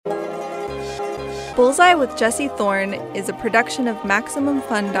Bullseye with Jesse Thorne is a production of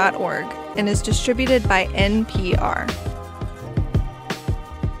MaximumFun.org and is distributed by NPR.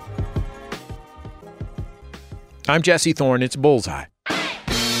 I'm Jesse Thorne. It's Bullseye.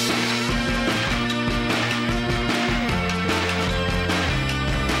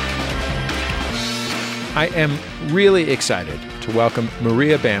 I am really excited to welcome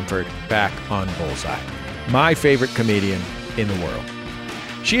Maria Bamford back on Bullseye, my favorite comedian in the world.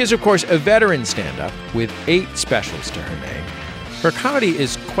 She is, of course, a veteran stand-up with 8 specials to her name. Her comedy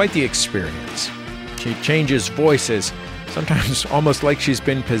is quite the experience. She changes voices, sometimes almost like she's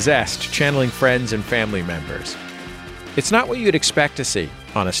been possessed, channeling friends and family members. It's not what you'd expect to see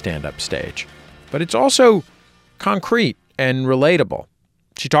on a stand-up stage, but it's also concrete and relatable.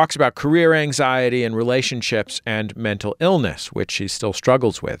 She talks about career anxiety and relationships and mental illness, which she still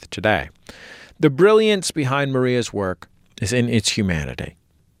struggles with today. The brilliance behind Maria's work is in its humanity.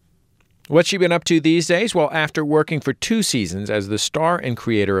 What's she been up to these days? Well, after working for 2 seasons as the star and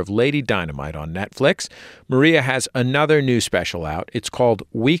creator of Lady Dynamite on Netflix, Maria has another new special out. It's called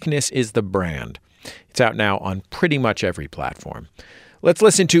Weakness is the Brand. It's out now on pretty much every platform. Let's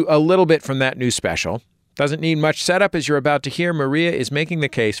listen to a little bit from that new special. Doesn't need much setup, as you're about to hear. Maria is making the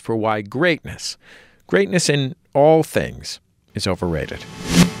case for why greatness in all things, is overrated.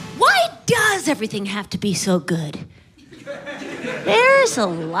 Why does everything have to be so good? There's a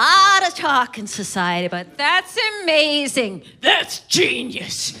lot of talk in society about that's amazing, that's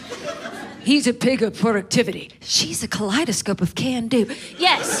genius. He's a pig of productivity. She's a kaleidoscope of can-do.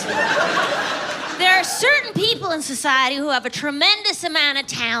 Yes. There are certain people in society who have a tremendous amount of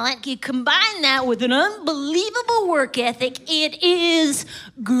talent. You combine that with an unbelievable work ethic, it is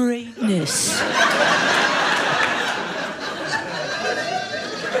greatness.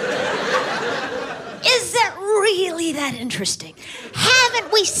 Is that really that interesting?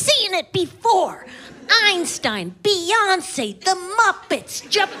 Haven't we seen it before? Einstein, Beyonce, the Muppets,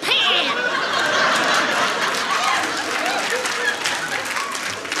 Japan.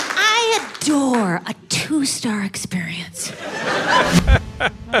 I adore a 2-star experience.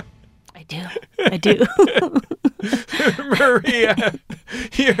 I do. Maria,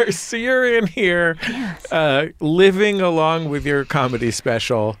 you're in here, yes. Living along with your comedy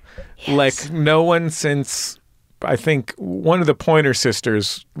special, yes. Like no one since, I think, one of the Pointer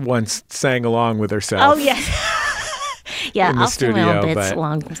Sisters once sang along with herself. Oh, yes. Yeah, I'll sing my own bits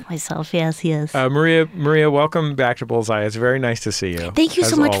along with myself. Yes. Maria, welcome back to Bullseye. It's very nice to see you. Thank you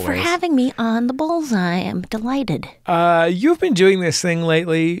so much for having me on the Bullseye. I'm delighted. You've been doing this thing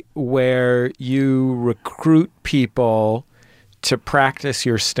lately where you recruit people to practice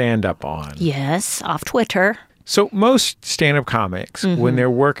your stand-up on. Yes, off Twitter. So most stand-up comics, when they're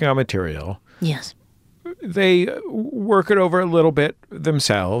working on material, yes, they work it over a little bit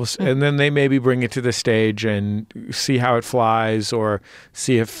themselves, and then they maybe bring it to the stage and see how it flies, or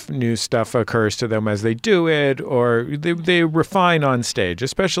see if new stuff occurs to them as they do it, or they refine on stage.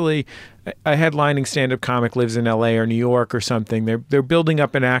 Especially a headlining stand-up comic lives in L.A. or New York or something. They're building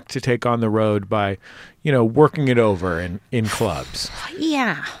up an act to take on the road by, working it over in clubs.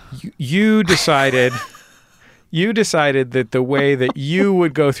 Yeah. You decided... You decided that the way that you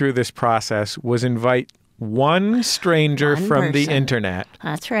would go through this process was invite one stranger from the internet.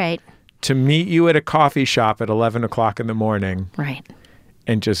 That's right. To meet you at a coffee shop at 11 o'clock in the morning. Right.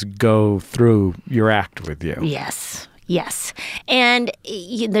 And just go through your act with you. Yes. And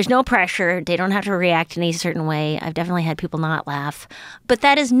there's no pressure. They don't have to react in any certain way. I've definitely had people not laugh. But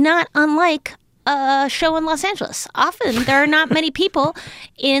that is not unlike a show in Los Angeles. Often there are not many people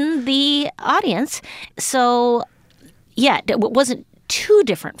in the audience. So, yeah, it wasn't too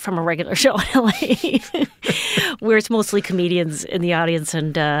different from a regular show in LA where it's mostly comedians in the audience.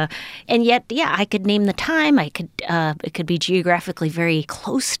 And yet, yeah, I could name the time. It could be geographically very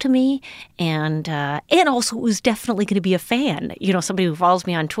close to me. And also it was definitely going to be a fan, somebody who follows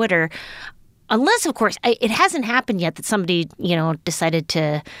me on Twitter. Unless, of course, it hasn't happened yet that somebody, decided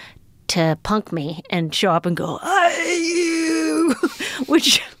to punk me and show up and go, you,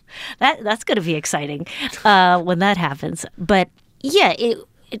 which that's going to be exciting when that happens. But yeah, it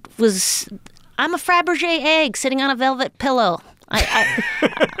was. I'm a Fabergé egg sitting on a velvet pillow.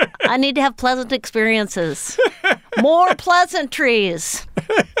 I need to have pleasant experiences, more pleasantries.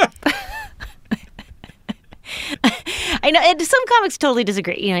 I know, and some comics totally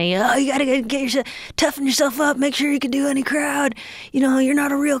disagree. You gotta toughen yourself up, make sure you can do any crowd. You're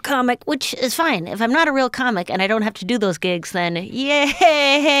not a real comic, which is fine. If I'm not a real comic and I don't have to do those gigs, then yay!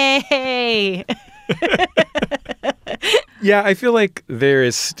 Yeah, I feel like there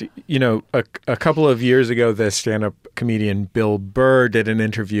is, a couple of years ago, the stand-up comedian Bill Burr did an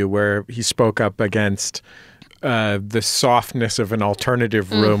interview where he spoke up against the softness of an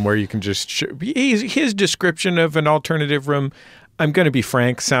alternative room where you can just his description of an alternative room, I'm going to be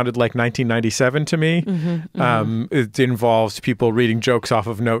frank, sounded like 1997 to me. It involves people reading jokes off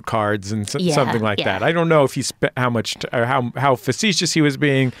of note cards and something like that. I don't know if how facetious he was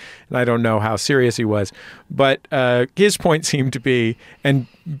being, and I don't know how serious he was. But his point seemed to be, and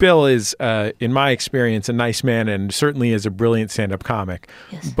Bill is, in my experience, a nice man and certainly is a brilliant stand-up comic.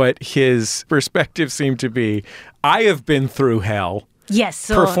 Yes. But his perspective seemed to be, I have been through hell. Yes.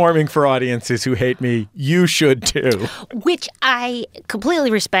 Performing for audiences who hate me, you should too. Which I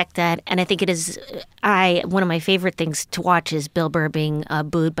completely respect that. And I think it is, one of my favorite things to watch is Bill Burr being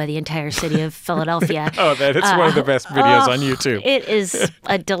booed by the entire city of Philadelphia. Oh, that is one of the best videos on YouTube. It is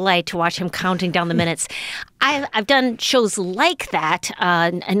a delight to watch him counting down the minutes. I've done shows like that,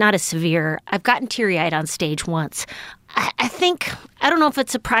 and not as severe. I've gotten teary-eyed on stage once. I think, I don't know if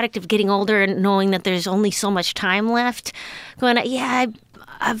it's a product of getting older and knowing that there's only so much time left. Going, yeah,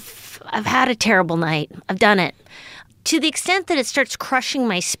 I've had a terrible night. I've done it. To the extent that it starts crushing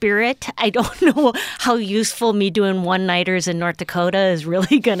my spirit, I don't know how useful me doing one-nighters in North Dakota is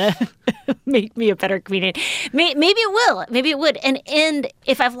really going to make me a better comedian. Maybe it will. Maybe it would. And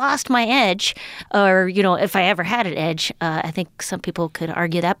if I've lost my edge, or, if I ever had an edge, I think some people could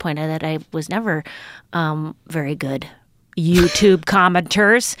argue that point, that I was never very good YouTube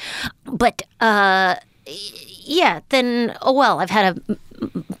commenters. But, yeah, then, oh well, I've had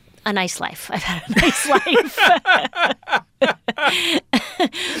a nice life. I've had a nice life.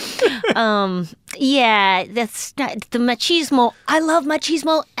 Yeah, that's not the machismo. I love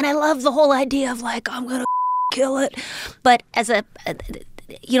machismo, and I love the whole idea of like, I'm going to kill it. But as a,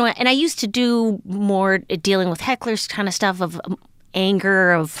 and I used to do more dealing with hecklers kind of stuff of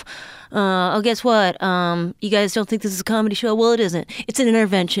anger, of, guess what? You guys don't think this is a comedy show? Well, it isn't. It's an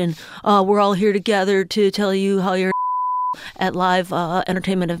intervention. We're all here together to tell you how you're at live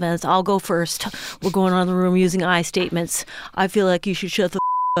entertainment events. I'll go first. We're going around the room using I statements. I feel like you should shut the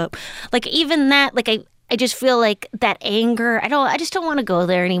up. Like, even that, like, I just feel like that anger, I just don't want to go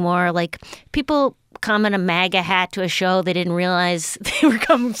there anymore. Like, people come in a MAGA hat to a show they didn't realize they were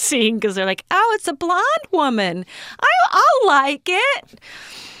come seeing because they're like, oh, it's a blonde woman. I'll like it.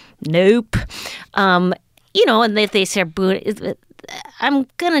 Nope. And they start booing. I'm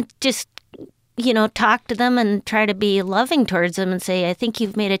going to just, talk to them and try to be loving towards them and say, I think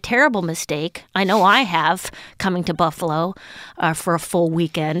you've made a terrible mistake. I know I have, coming to Buffalo for a full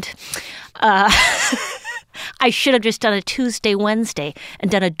weekend. I should have just done a Tuesday, Wednesday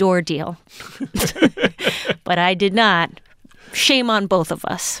and done a door deal. But I did not. Shame on both of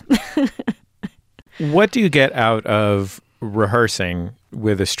us. What do you get out of rehearsing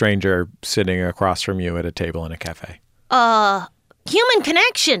with a stranger sitting across from you at a table in a cafe? Human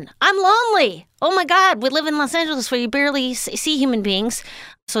connection. I'm lonely. Oh my God, we live in Los Angeles where you barely see human beings.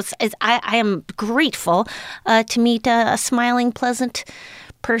 So I am grateful to meet a smiling, pleasant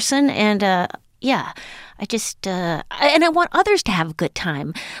person. And I just, and I want others to have a good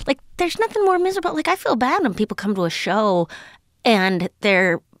time. Like, there's nothing more miserable. Like, I feel bad when people come to a show and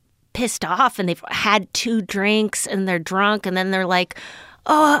they're pissed off and they've had 2 drinks and they're drunk and then they're like,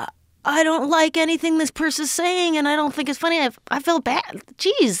 oh, I don't like anything this person's saying and I don't think it's funny. I feel bad.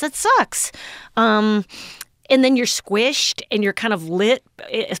 Jeez, that sucks. And then you're squished and you're kind of lit,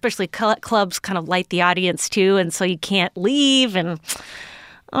 especially clubs kind of light the audience too. And so you can't leave. And,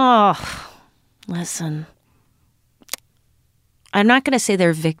 listen, I'm not going to say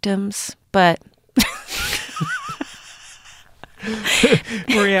they're victims, but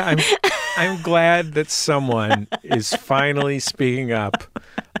Maria, I'm glad that someone is finally speaking up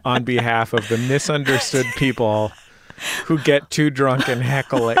on behalf of the misunderstood people who get too drunk and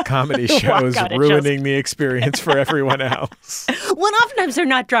heckle at comedy shows, ruining the experience for everyone else. Well, oftentimes they're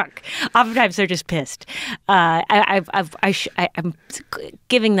not drunk. Oftentimes they're just pissed. I'm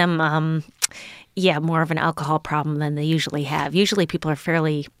giving them more of an alcohol problem than they usually have. Usually people are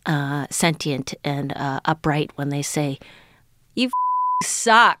fairly sentient and upright when they say, you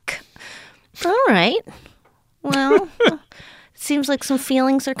suck. All right. Well, it seems like some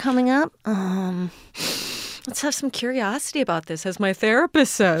feelings are coming up. Let's have some curiosity about this, as my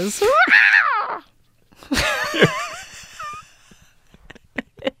therapist says.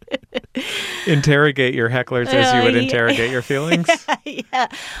 Interrogate your hecklers as you would interrogate your feelings? Yeah.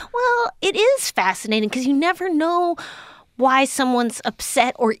 Well, it is fascinating because you never know why someone's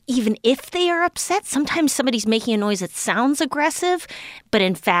upset, or even if they are upset. Sometimes somebody's making a noise that sounds aggressive, but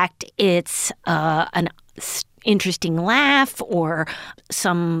in fact, it's an interesting laugh or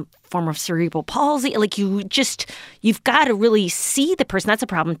some form of cerebral palsy. Like you've got to really see the person. That's a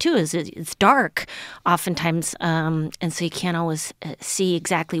problem too, is it's dark oftentimes. And so you can't always see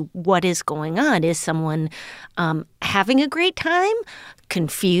exactly what is going on. Is someone having a great time,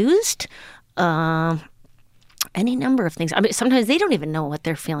 confused, any number of things. I mean, sometimes they don't even know what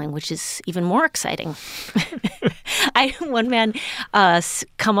they're feeling, which is even more exciting. I had one man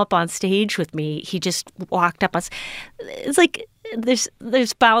come up on stage with me. He just walked up on. It's like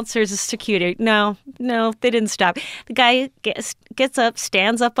there's bouncers, security. No, they didn't stop. The guy gets up,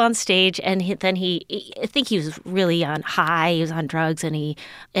 stands up on stage, and then I think he was really on high. He was on drugs, and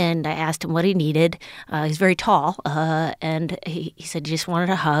I asked him what he needed. He's very tall, and he said he just wanted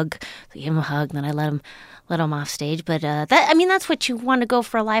a hug. So I gave him a hug, and then I let him off stage. But that's what you want to go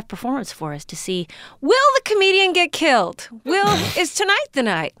for a live performance for, is to see, will the comedian get killed? Is tonight the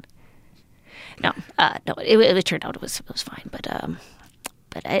night? No, it turned out it was fine. But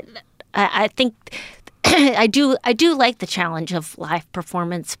I think I do like the challenge of live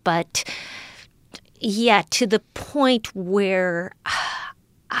performance, but yeah, to the point where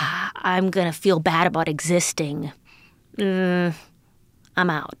I'm gonna feel bad about existing, I'm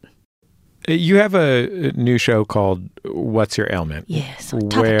out. You have a new show called What's Your Ailment? Yes, on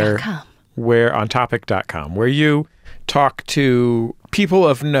Topic.com. Where on Topic.com, where you talk to people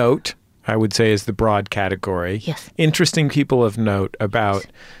of note, I would say is the broad category. Yes. Interesting people of note about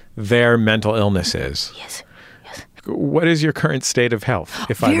their mental illnesses. Yes. What is your current state of health,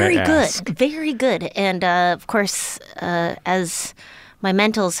 if I may ask? Very good. And of course, as my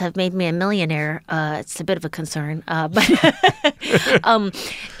mentals have made me a millionaire, it's a bit of a concern. But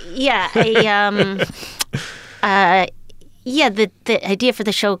the idea for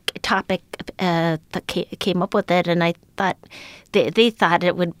the show Topic that came up with it, and I thought they thought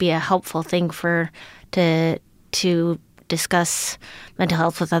it would be a helpful thing to discuss mental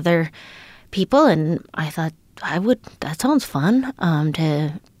health with other people, and I thought that sounds fun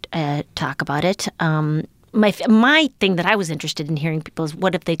to talk about it. My thing that I was interested in hearing people is,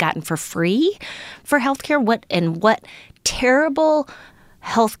 what have they gotten for free for healthcare? What terrible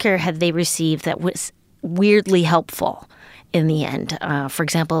healthcare have they received that was weirdly helpful in the end? For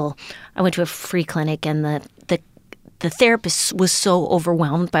example, I went to a free clinic, and the therapist was so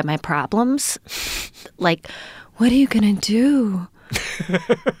overwhelmed by my problems, like, what are you gonna do?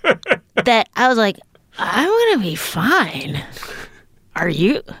 That I was like, I'm gonna be fine. Are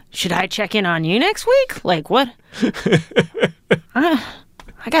you? Should I check in on you next week? Like, what? I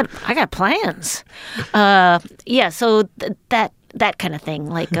got plans. So that kind of thing.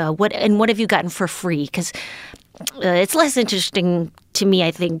 Like, what have you gotten for free? Because it's less interesting to me,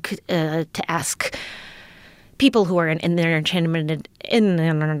 I think, to ask people who are in the entertainment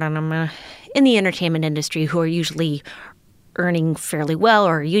industry, who are usually earning fairly well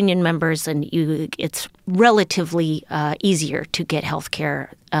or union members, and it's relatively easier to get health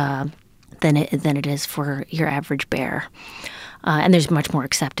care than it is for your average bear. And there's much more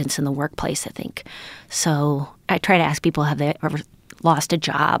acceptance in the workplace, I think. So I try to ask people, have they ever lost a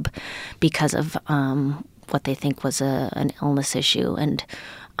job because of what they think was an illness issue? And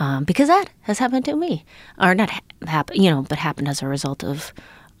because that has happened to me, or not happened, but happened as a result of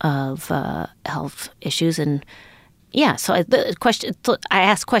health issues. And yeah, so I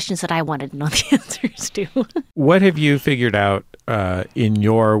asked questions that I wanted to know the answers to. What have you figured out in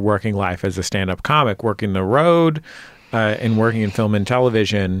your working life as a stand-up comic, working the road and working in film and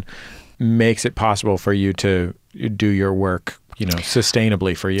television, makes it possible for you to do your work,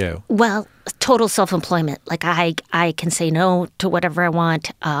 sustainably for you? Well, total self-employment. Like I can say no to whatever I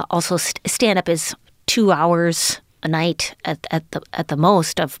want. Also, stand-up is 2 hours a night at the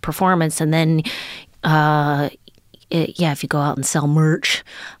most of performance, and then. If you go out and sell merch.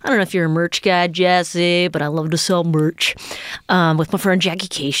 I don't know if you're a merch guy, Jesse, but I love to sell merch with my friend Jackie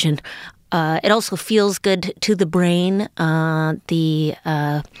Cation. It also feels good to the brain, the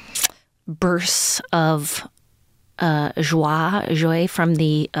bursts of joy from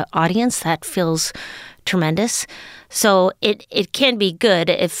the audience. That feels tremendous. So it can be good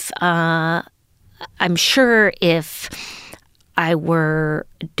if, I'm sure if I were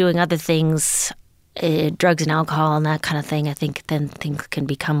doing other things, drugs and alcohol and that kind of thing, I think then things can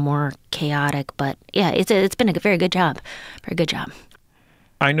become more chaotic. But yeah, it's been a very good job. Very good job.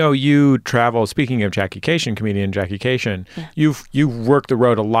 I know you travel, speaking of Jackie Cation, comedian Jackie Cation, yeah. You've worked the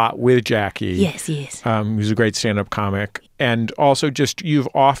road a lot with Jackie. Yes. Who's a great stand-up comic. And also you've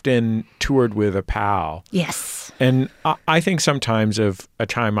often toured with a pal. Yes. And I think sometimes of a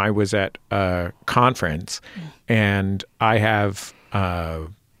time I was at a conference and I have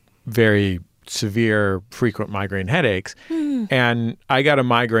very severe, frequent migraine headaches. And I got a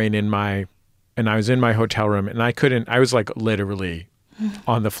migraine and I was in my hotel room, and I was like literally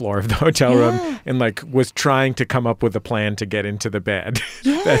on the floor of the hotel room and like was trying to come up with a plan to get into the bed.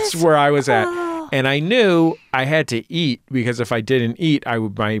 That's where I was at. And I knew I had to eat, because if I didn't eat,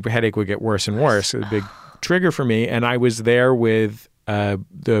 my headache would get worse and worse. It was a big trigger for me. And I was there with one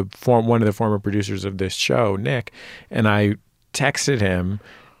of the former producers of this show, Nick, and I texted him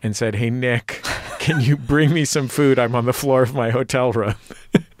and said, "Hey, Nick, can you bring me some food? I'm on the floor of my hotel room."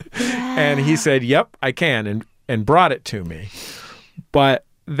 And he said, "Yep, I can," and brought it to me. But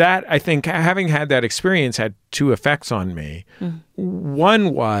that, I think, having had that experience had two effects on me.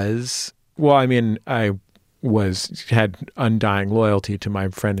 One was, well, I mean, I had undying loyalty to my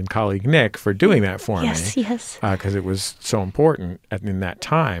friend and colleague Nick for doing that for me. Yes. Because it was so important in that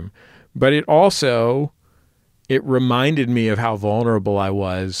time. But it reminded me of how vulnerable I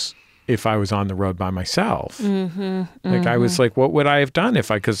was if I was on the road by myself. Like I was like, what would I have done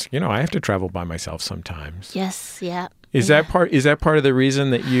because I have to travel by myself sometimes. Yes, yeah. Is that part of the reason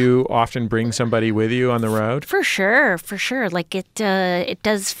that you often bring somebody with you on the road? For sure. Like it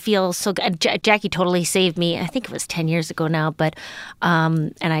does feel so good. Jackie totally saved me. I think it was 10 years ago now, but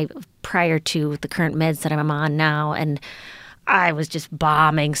prior to the current meds that I'm on now, and I was just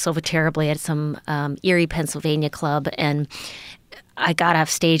bombing so terribly at some Erie, Pennsylvania club, and I got off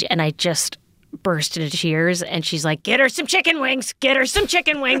stage and I just burst into tears, and she's like, "Get her some chicken wings. Get her some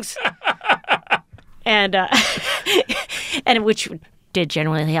chicken wings." And and which did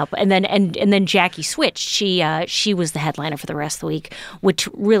generally help. And then Jackie switched. She was the headliner for the rest of the week, which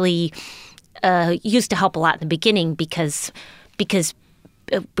really used to help a lot in the beginning because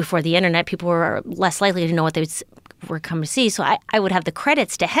before the internet, people were less likely to know what they were coming to see. So I would have the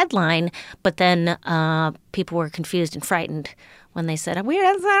credits to headline, but then people were confused and frightened when they said, "We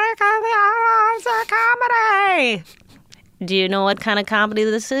didn't say comedy." Do you know what kind of comedy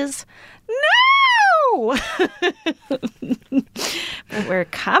this is? No! We're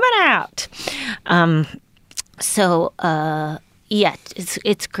coming out.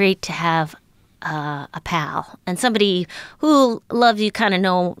 It's great to have a pal and somebody who loves you kind of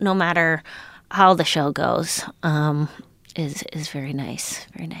no matter how the show goes is very nice.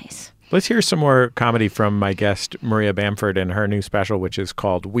 Very nice. Let's hear some more comedy from my guest, Maria Bamford, and her new special, which is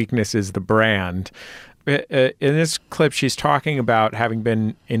called Weakness is the Brand. In this clip, she's talking about having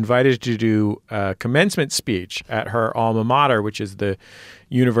been invited to do a commencement speech at her alma mater, which is the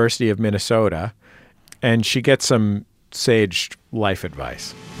University of Minnesota, and she gets some sage life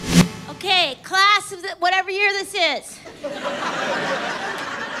advice. Okay, class of whatever year this is.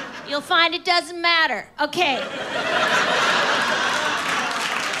 You'll find it doesn't matter. Okay.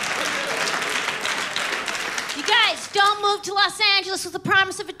 You guys, don't move to Los Angeles with the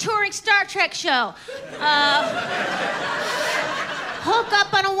promise of a touring Star Trek show. Hook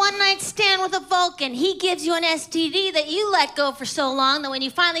up on a one-night stand with a Vulcan. He gives you an STD that you let go for so long that when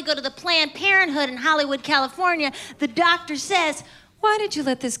you finally go to the Planned Parenthood in Hollywood, California, the doctor says, Why did you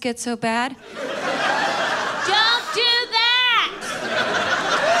let this get so bad? "Don't do that!"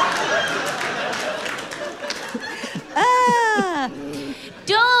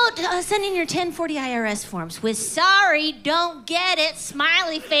 Don't send in your 1040 IRS forms with "sorry, don't get it,"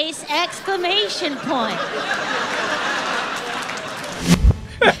 smiley face, exclamation point.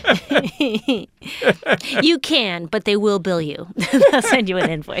 You can, but they will bill you. They'll send you an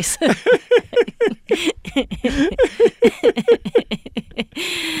invoice.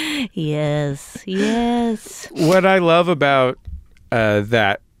 Yes. What I love about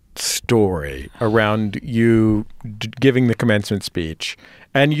that story around you giving the commencement speech,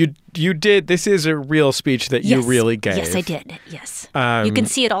 and you did, this is a real speech that you really gave. Yes, I did. Yes. You can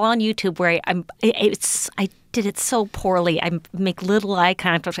see it all on YouTube where I did it so poorly. I make little eye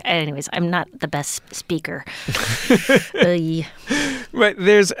contact. Anyways, I'm not the best speaker. But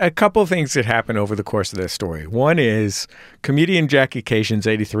there's a couple things that happen over the course of this story. One is comedian Jackie Kashian's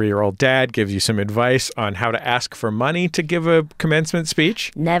 83-year-old dad gives you some advice on how to ask for money to give a commencement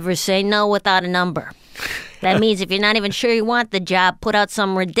speech. Never say no without a number. That means if you're not even sure you want the job, put out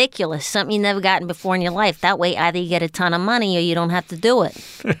something ridiculous, something you've never gotten before in your life. That way, either you get a ton of money or you don't have to do it.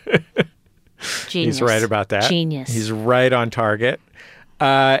 Genius. He's right about that. Genius. He's right on target.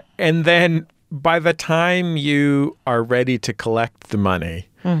 And then by the time you are ready to collect the money,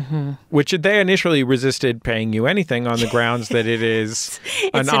 which they initially resisted paying you anything on the grounds that it is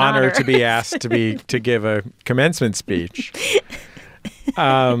an honor to be asked to give a commencement speech.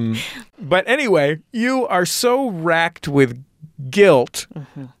 But anyway, you are so racked with guilt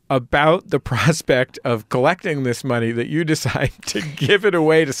about the prospect of collecting this money that you decide to give it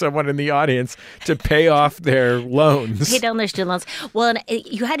away to someone in the audience to pay off their loans. Pay down their student loans. Well, and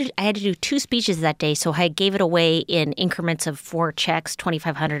I had to do 2 speeches that day, so I gave it away in increments of 4 checks,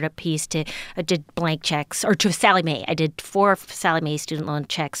 $2,500 apiece. I did blank checks, or to Sallie Mae. I did 4 Sallie Mae student loan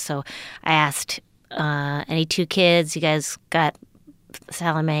checks. So I asked any 2 kids, you guys got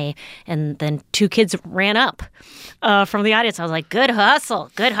Sallie Mae, and then 2 kids ran up from the audience. I was like, good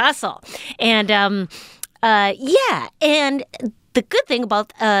hustle. And and the good thing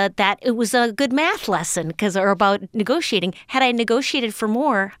about that, it was a good math lesson or about negotiating. Had I negotiated for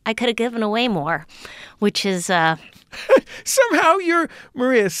more, I could have given away more, which is somehow you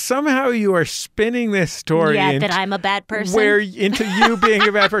are spinning this story that I'm a bad person. Into you being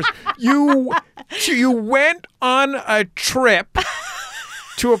a bad person. You went on a trip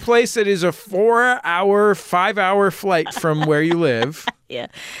to a place that is a 4-hour, 5-hour flight from where you live. Yeah.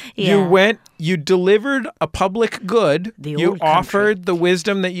 You delivered a public good. You offered the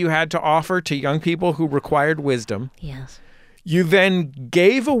wisdom that you had to offer to young people who required wisdom. Yes. You then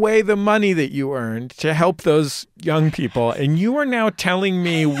gave away the money that you earned to help those young people, and you are now telling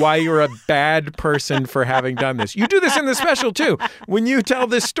me why you're a bad person for having done this. You do this in the special, too. When you tell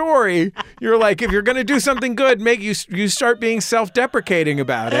this story, you're like, if you're going to do something good, you start being self-deprecating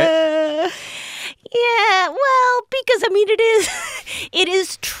about it. Yeah, well, because, it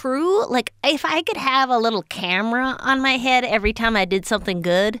is true. Like, if I could have a little camera on my head every time I did something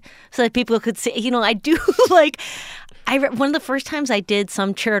good so that people could see, I do, one of the first times I did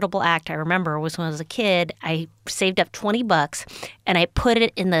some charitable act, I remember, was when I was a kid. I saved up $20 and I put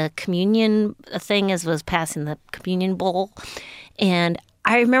it in the communion thing as was passing the communion bowl. And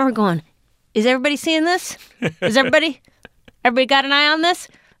I remember going, is everybody seeing this? Is everybody got an eye on this?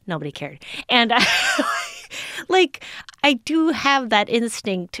 Nobody cared. And I do have that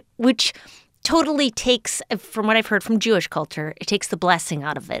instinct, which totally takes, from what I've heard from Jewish culture, it takes the blessing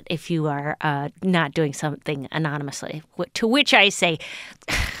out of it if you are not doing something anonymously. To which I say,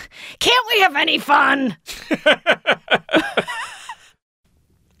 can't we have any fun?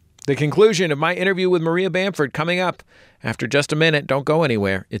 The conclusion of my interview with Maria Bamford coming up after just a minute. Don't go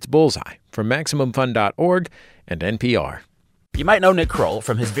anywhere. It's Bullseye from MaximumFun.org and NPR. You might know Nick Kroll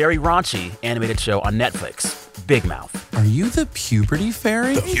from his very raunchy animated show on Netflix, Big Mouth. Are you the puberty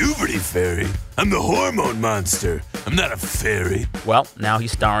fairy? The puberty fairy? I'm the hormone monster. I'm not a fairy. Well, now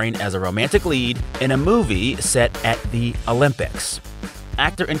he's starring as a romantic lead in a movie set at the Olympics.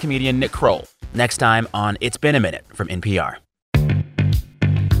 Actor and comedian Nick Kroll, next time on It's Been a Minute from NPR.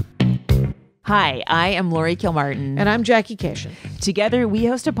 Hi, I am Lori Kilmartin. And I'm Jackie Cation. Together, we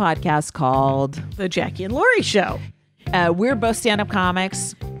host a podcast called The Jackie and Lori Show. We're both stand-up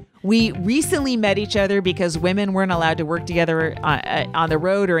comics. We recently met each other because women weren't allowed to work together on the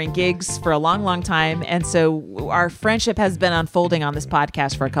road or in gigs for a long, long time. And so our friendship has been unfolding on this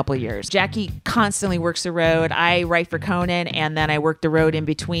podcast for a couple of years. Jackie constantly works the road. I write for Conan, and then I work the road in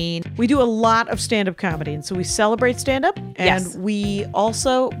between. We do a lot of stand-up comedy, and so we celebrate stand-up, and we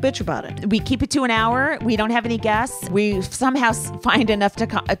also bitch about it. We keep it to an hour. We don't have any guests. We somehow find enough to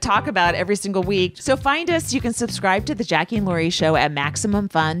talk about every single week. So find us. You can subscribe to The Jackie and Lori Show at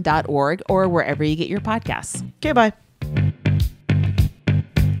MaximumFun.org or wherever you get your podcasts. Okay, bye.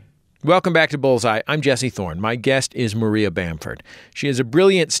 Welcome back to Bullseye. I'm Jesse Thorne. My guest is Maria Bamford. She is a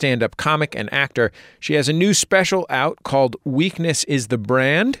brilliant stand-up comic and actor. She has a new special out called Weakness is the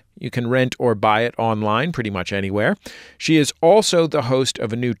Brand. You can rent or buy it online pretty much anywhere. She is also the host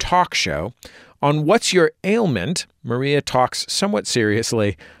of a new talk show. On What's Your Ailment, Maria talks somewhat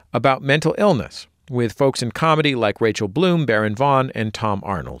seriously about mental illness with folks in comedy like Rachel Bloom, Baron Vaughn, and Tom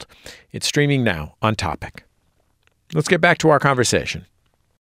Arnold. It's streaming now on Topic. Let's get back to our conversation.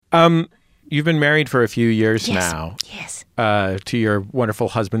 You've been married for a few years now. Yes. To your wonderful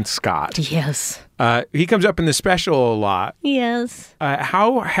husband, Scott. Yes. He comes up in the special a lot. Yes.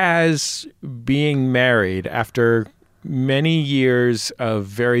 How has being married after many years of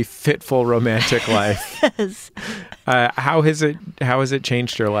very fitful romantic life, Yes. How has it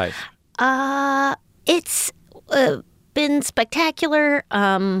changed your life? It's been spectacular.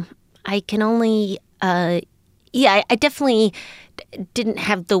 I can only, I definitely didn't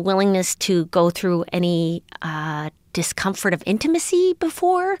have the willingness to go through any discomfort of intimacy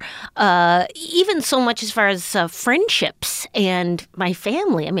before, even so much as far as friendships and my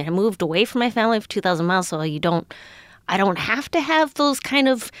family. I mean, I moved away from my family for 2,000 miles, so I don't have to have those kind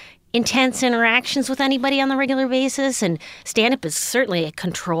of intense interactions with anybody on the regular basis, and stand-up is certainly a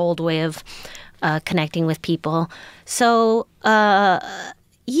controlled way of connecting with people. So,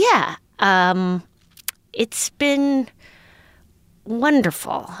 it's been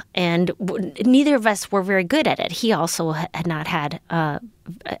wonderful, and neither of us were very good at it. He also had not had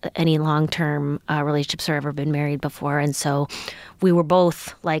any long-term relationships or ever been married before, and so we were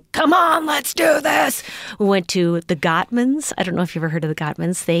both like, come on, let's do this. We went to the Gottmans. I don't know if you've ever heard of the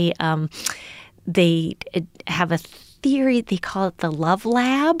Gottmans. They have a theory, they call it the Love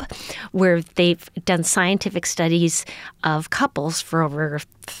Lab, where they've done scientific studies of couples for over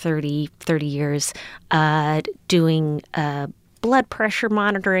 30 years, doing blood pressure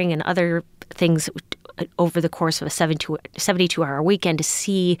monitoring and other things over the course of a 72-hour weekend to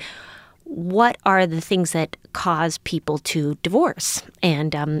see what are the things that cause people to divorce.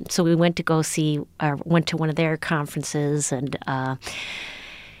 And so we went to one of their conferences, and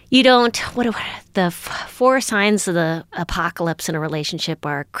the 4 signs of the apocalypse in a relationship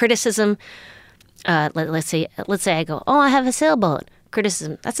are criticism. Let's say I go, oh, I have a sailboat.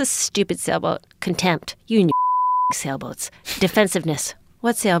 Criticism, that's a stupid sailboat. Contempt, you and your sailboats. Defensive,ness,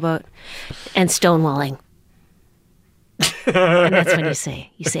 what sailboat? And stonewalling. And that's when you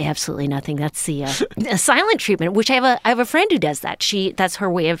say absolutely nothing. That's the silent treatment, which I have a friend who does that. That's her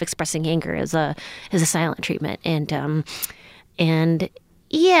way of expressing anger as a silent treatment. And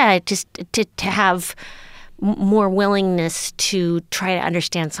yeah, just to have more willingness to try to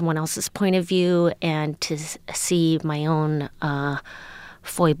understand someone else's point of view and to see my own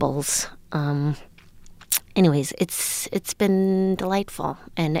foibles. Anyways, it's been delightful,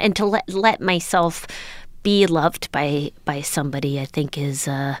 and to let myself be loved by somebody, I think is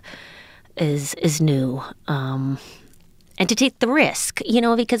new, and to take the risk,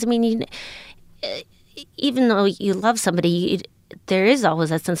 because I mean, even though you love somebody, there is always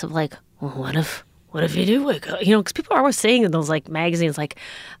that sense of like, well, what if you do wake up? Because people are always saying in those like magazines, like,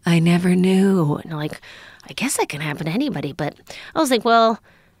 I never knew, and like, I guess that can happen to anybody. But I was like, well,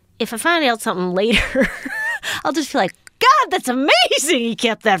 if I find out something later, I'll just feel like, God, that's amazing. He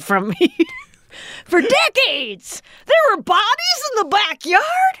kept that from me for decades. There were bodies in the backyard.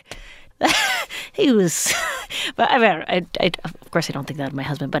 He was, but I mean, I of course I don't think that of my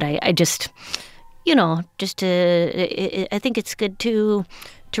husband, but I just, I think it's good to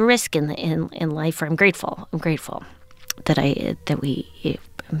risk in life. I'm grateful that we've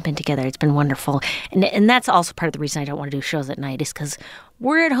been together. It's been wonderful, and that's also part of the reason I don't want to do shows at night, is because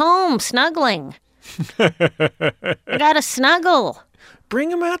we're at home snuggling. I gotta snuggle. Bring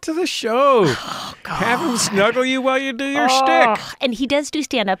him out to the show. Oh, have him snuggle you while you do your shtick. And he does do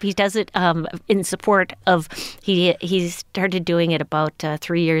stand-up. He does it in support of, he started doing it about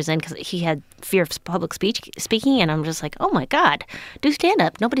 3 years in because he had fear of public speaking. And I'm just like, oh my God, do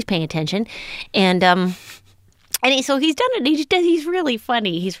stand-up. Nobody's paying attention. And so he's done it. He's really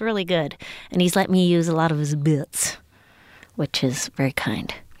funny. He's really good. And he's let me use a lot of his bits, which is very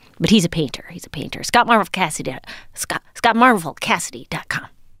kind. But he's a painter. ScottMarvelCassidy.com.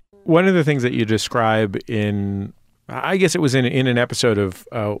 One of the things that you describe in, I guess it was in an episode of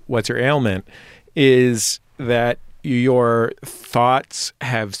What's Your Ailment, is that your thoughts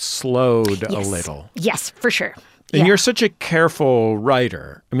have slowed a little. Yes, for sure. And you're such a careful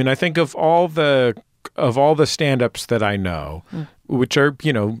writer. I mean, I think of all the stand-ups that I know, which are,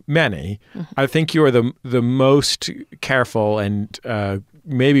 many, I think you're the most careful and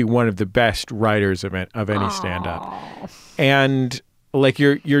maybe one of the best writers of any stand-up. And like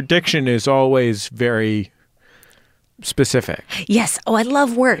your diction is always very specific. Yes. Oh, I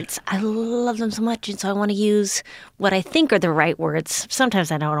love words. I love them so much. And so I want to use what I think are the right words.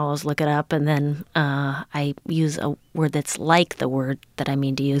 Sometimes I don't always look it up, and then I use a word that's like the word that I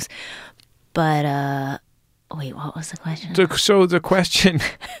mean to use. But wait, what was the question? So the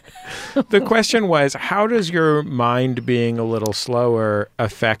question was, how does your mind being a little slower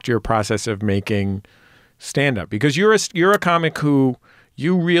affect your process of making stand-up? Because you're a comic who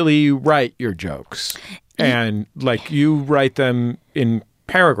you really write your jokes, and like you write them in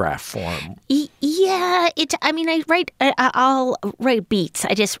paragraph form. Yeah, I'll write beats.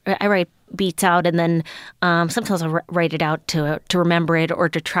 I write beats out, and then sometimes I'll write it out to remember it, or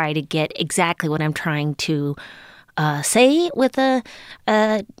to try to get exactly what I'm trying to say with a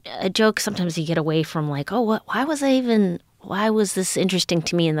joke. Sometimes you get away from like, oh, why was this interesting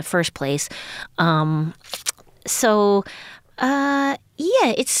to me in the first place?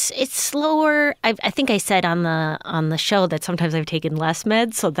 Yeah, it's slower. I think I said on the show that sometimes I've taken less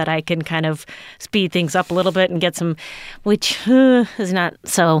meds so that I can kind of speed things up a little bit and get some, which is not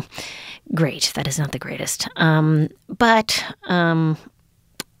so great. That is not the greatest. But I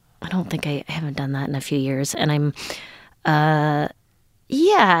don't think I haven't done that in a few years, and I'm now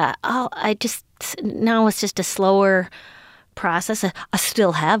it's just a slower process. I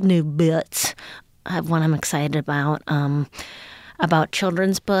still have new bits. I have one I'm excited about. about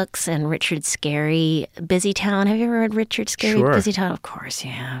children's books and Richard Scarry, Busy Town. Have you ever read Richard Scarry, Sure. Busy Town? Of course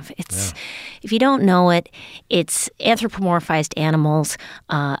you have. It's If you don't know it, it's anthropomorphized animals,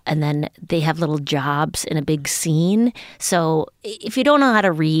 and then they have little jobs in a big scene. So if you don't know how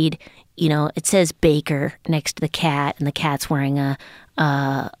to read, it says baker next to the cat, and the cat's wearing an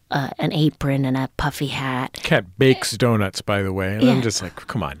apron and a puffy hat. Cat bakes donuts, by the way, and I'm just like,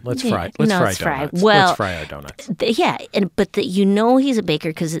 come on, let's fry donuts. Well, let's fry our donuts. But he's a baker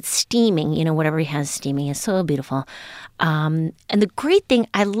because it's steaming. Whatever he has steaming is so beautiful. And the great thing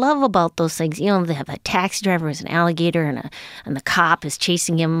I love about those things, they have a taxi driver who's an alligator, and the cop is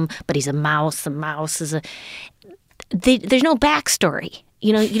chasing him, but he's a mouse. The mouse is there's no backstory.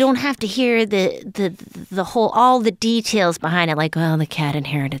 You don't have to hear the whole, all the details behind it, like, well, the cat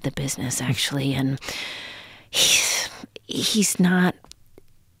inherited the business, actually, and he's not,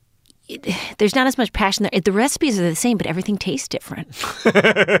 there's not as much passion there. The recipes are the same, but everything tastes different.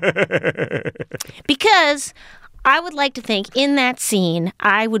 Because I would like to think in that scene,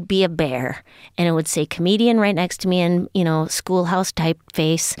 I would be a bear, and it would say comedian right next to me in, schoolhouse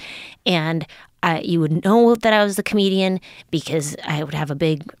typeface, and you would know that I was the comedian because I would have a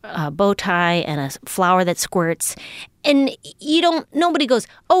big bow tie and a flower that squirts. And nobody goes,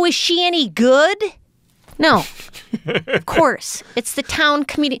 oh, is she any good? No, of course. It's the town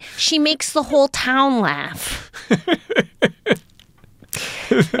comedian. She makes the whole town laugh.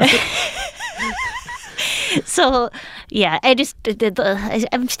 So, yeah,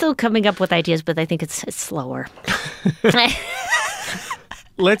 I'm still coming up with ideas, but I think it's slower.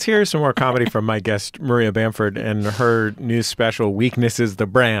 Let's hear some more comedy from my guest, Maria Bamford, and her new special, Weakness is the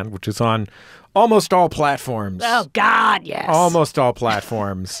Brand, which is on almost all platforms. Oh, God, yes. Almost all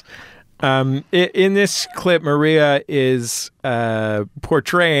platforms. In this clip, Maria is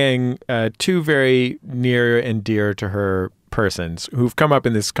portraying two very near and dear to her persons who've come up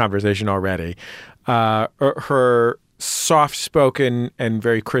in this conversation already. Her soft-spoken and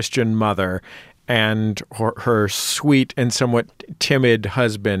very Christian mother, and her sweet and somewhat timid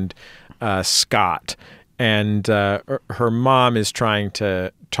husband, Scott. And her mom is trying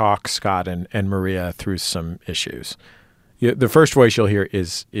to talk Scott and Maria through some issues. The first voice you'll hear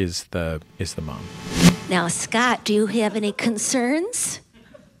is the mom. Now, Scott, do you have any concerns?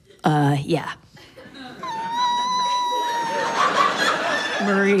 Yeah.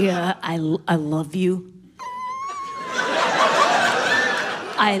 Maria, I love you.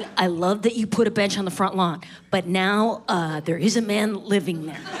 I love that you put a bench on the front lawn, but now there is a man living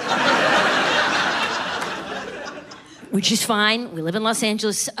there. Which is fine. We live in Los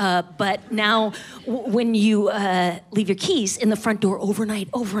Angeles, but now when you leave your keys in the front door overnight,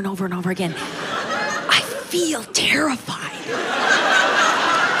 over and over and over again, I feel terrified.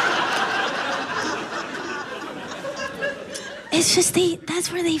 It's just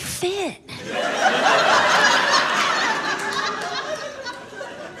that's where they fit.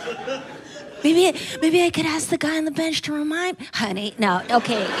 Maybe I could ask the guy on the bench to remind me. Honey, no,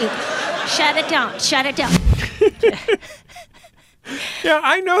 okay. Shut it down. Yeah,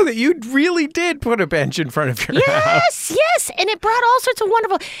 I know that you really did put a bench in front of your house. Yes, and it brought all sorts of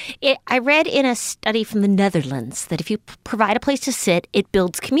wonderful... I read in a study from the Netherlands that if you provide a place to sit, it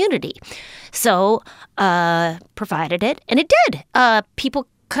builds community. So, provided it, and it did. People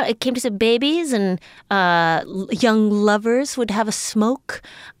came to see babies, and young lovers would have a smoke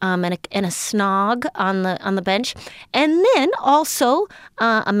and a snog on the bench. And then also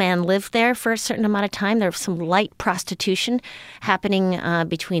a man lived there for a certain amount of time. There was some light prostitution happening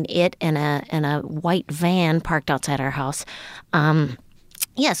between it and a white van parked outside our house.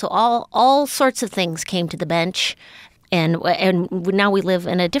 So all sorts of things came to the bench. And now we live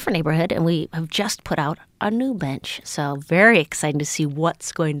in a different neighborhood, and we have just put out a new bench. So very exciting to see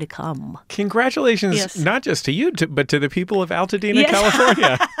what's going to come. Congratulations, not just to you, but to the people of Altadena,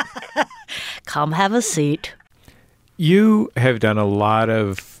 California. Come have a seat. You have done a lot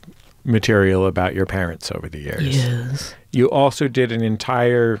of material about your parents over the years. Yes. You also did an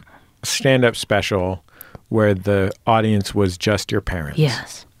entire stand-up special where the audience was just your parents.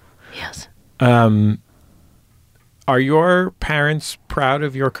 Yes. Are your parents proud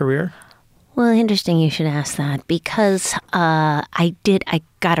of your career? Well, interesting you should ask that, because I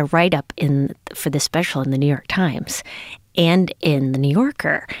got a write-up for this special in the New York Times and in the New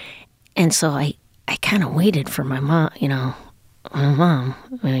Yorker. And so I kind of waited for my mom, Mom,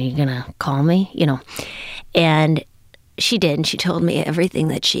 are you going to call me? And she did, and she told me everything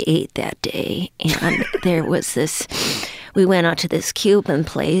that she ate that day. And there was this... We went out to this Cuban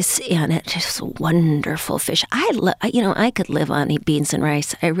place, and it just wonderful fish. I could live on beans and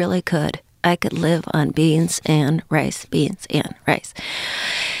rice. I really could. I could live on beans and rice, beans and rice.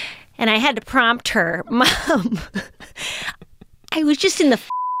 And I had to prompt her, Mom, I was just in the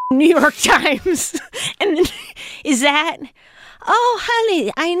New York Times. And then, is that, oh,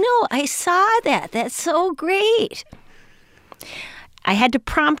 honey, I know, I saw that. That's so great. I had to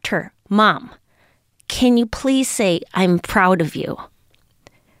prompt her, Mom, can you please say, I'm proud of you?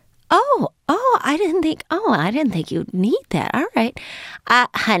 I didn't think you'd need that. All right.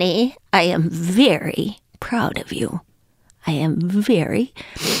 Honey, I am very proud of you. I am very,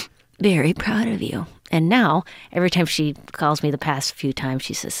 very proud of you. And now, every time she calls me the past few times,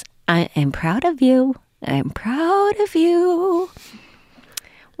 she says, I am proud of you. I'm proud of you.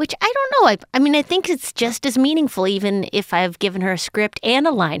 Which I don't know. I mean, I think it's just as meaningful, even if I've given her a script and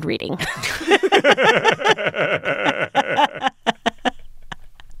a line reading.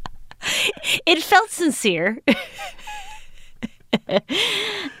 It felt sincere.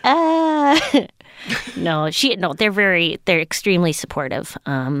 They're extremely supportive.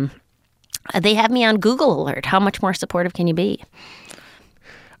 They have me on Google Alert. How much more supportive can you be?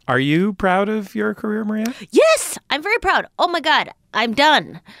 Are you proud of your career, Maria? Yes, I'm very proud. Oh my God, I'm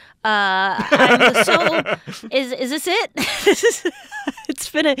done. I'm is this it?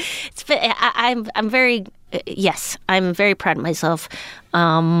 I'm very proud of myself.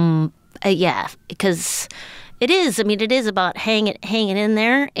 Because it is. I mean, it is about hanging in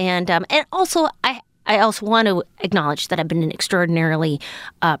there, and also I also want to acknowledge that I've been extraordinarily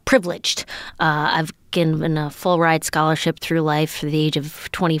privileged. I've given a full ride scholarship through life through the age of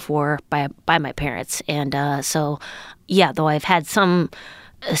 24 by my parents, and though I've had some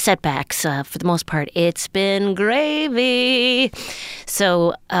setbacks, for the most part, it's been gravy.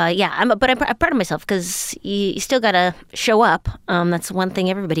 So I'm proud of myself because you still gotta show up. That's one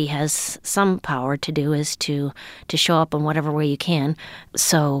thing everybody has some power to do, is to show up in whatever way you can.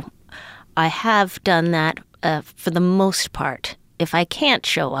 So I have done that for the most part. If I can't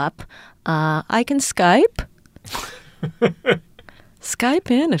show up, I can Skype. Skype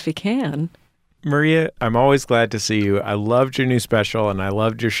in if you can. Maria, I'm always glad to see you. I loved your new special and I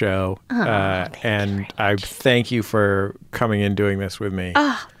loved your show. And I thank you for coming and doing this with me.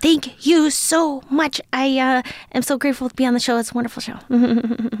 Oh, thank you so much. I am so grateful to be on the show. It's a wonderful show.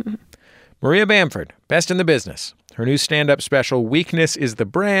 Maria Bamford, best in the business. Her new stand-up special, Weakness is the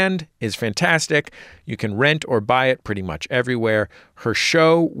Brand, is fantastic. You can rent or buy it pretty much everywhere. Her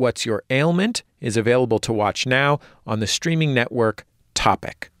show, What's Your Ailment, is available to watch now on the streaming network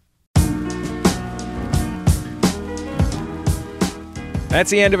Topic. That's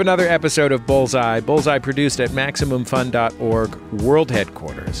the end of another episode of Bullseye. Bullseye produced at MaximumFun.org World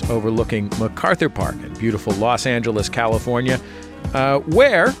Headquarters, overlooking MacArthur Park in beautiful Los Angeles, California,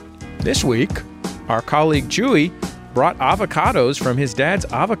 where, this week, our colleague Chewy brought avocados from his dad's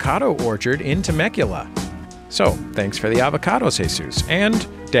avocado orchard in Temecula. So, thanks for the avocados, Jesus, and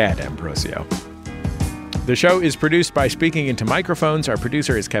Dad Ambrosio. The show is produced by Speaking Into Microphones. Our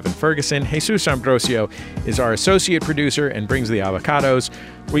producer is Kevin Ferguson. Jesus Ambrosio is our associate producer and brings the avocados.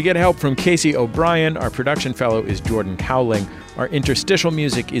 We get help from Casey O'Brien. Our production fellow is Jordan Cowling. Our interstitial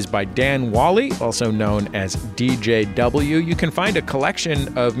music is by Dan Wally, also known as DJW. You can find a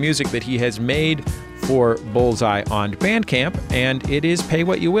collection of music that he has made for Bullseye on Bandcamp, and it is Pay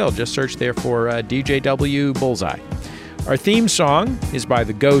What You Will. Just search there for DJW Bullseye. Our theme song is by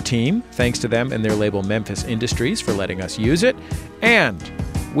the Go Team. Thanks to them and their label Memphis Industries for letting us use it. And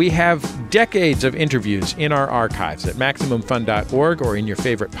we have decades of interviews in our archives at MaximumFun.org or in your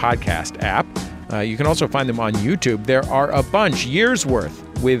favorite podcast app. You can also find them on YouTube. There are a bunch, years worth,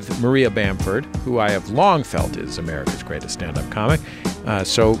 with Maria Bamford, who I have long felt is America's greatest stand-up comic.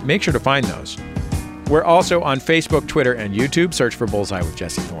 So make sure to find those. We're also on Facebook, Twitter, and YouTube. Search for Bullseye with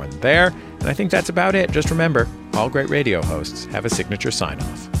Jesse Thorne there. And I think that's about it. Just remember, all great radio hosts have a signature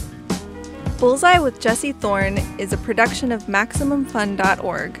sign-off. Bullseye with Jesse Thorne is a production of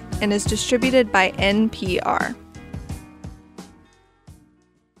MaximumFun.org and is distributed by NPR.